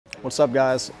What's up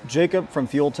guys? Jacob from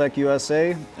FuelTech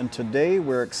USA, and today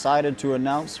we're excited to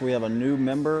announce we have a new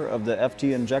member of the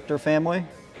FT Injector family.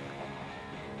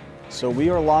 So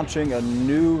we are launching a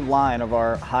new line of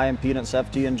our high impedance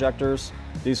FT injectors.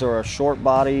 These are a short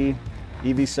body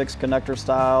EV6 connector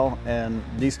style, and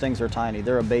these things are tiny.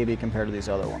 They're a baby compared to these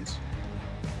other ones.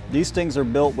 These things are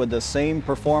built with the same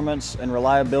performance and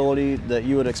reliability that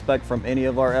you would expect from any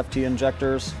of our FT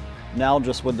injectors. Now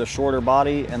just with the shorter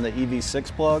body and the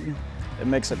EV6 plug, it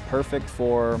makes it perfect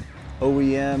for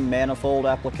OEM manifold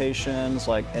applications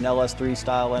like an LS3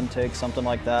 style intake, something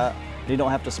like that. You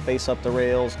don't have to space up the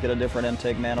rails, get a different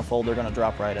intake manifold, they're gonna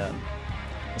drop right in.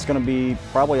 It's gonna be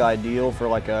probably ideal for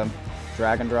like a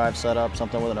drag and drive setup,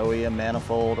 something with an OEM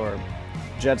manifold, or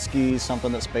jet skis,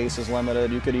 something that space is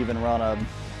limited. You could even run a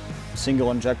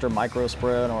single injector micro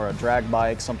sprint or a drag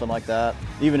bike, something like that.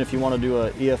 Even if you want to do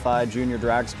a EFI junior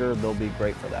dragster, they'll be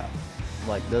great for that.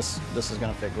 Like this is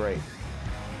going to fit great.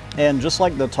 And just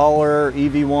like the taller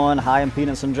EV1 high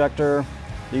impedance injector,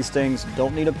 these things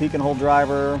don't need a peak and hold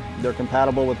driver. They're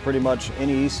compatible with pretty much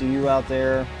any ECU out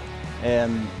there,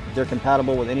 and they're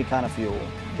compatible with any kind of fuel.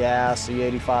 Gas,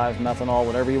 E85, methanol,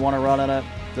 whatever you want to run in it,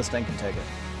 this thing can take it.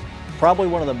 Probably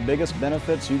one of the biggest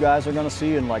benefits you guys are going to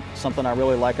see, and like something I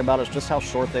really like about it, is just how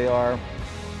short they are.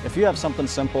 If you have something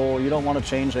simple, you don't want to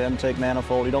change the intake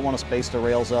manifold, you don't want to space the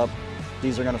rails up,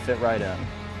 these are going to fit right in.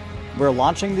 We're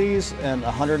launching these in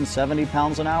 170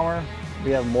 pounds an hour. We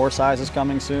have more sizes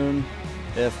coming soon.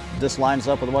 If this lines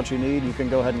up with what you need, you can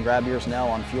go ahead and grab yours now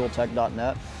on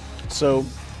fueltech.net. So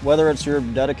whether it's your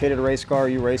dedicated race car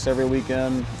you race every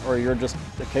weekend, or you're just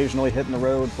occasionally hitting the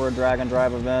road for a drag and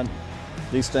drive event,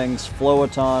 these things flow a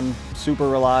ton, super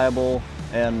reliable,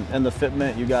 and the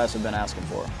fitment you guys have been asking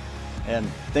for. And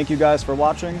thank you guys for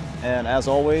watching, and as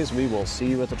always, we will see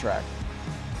you at the track.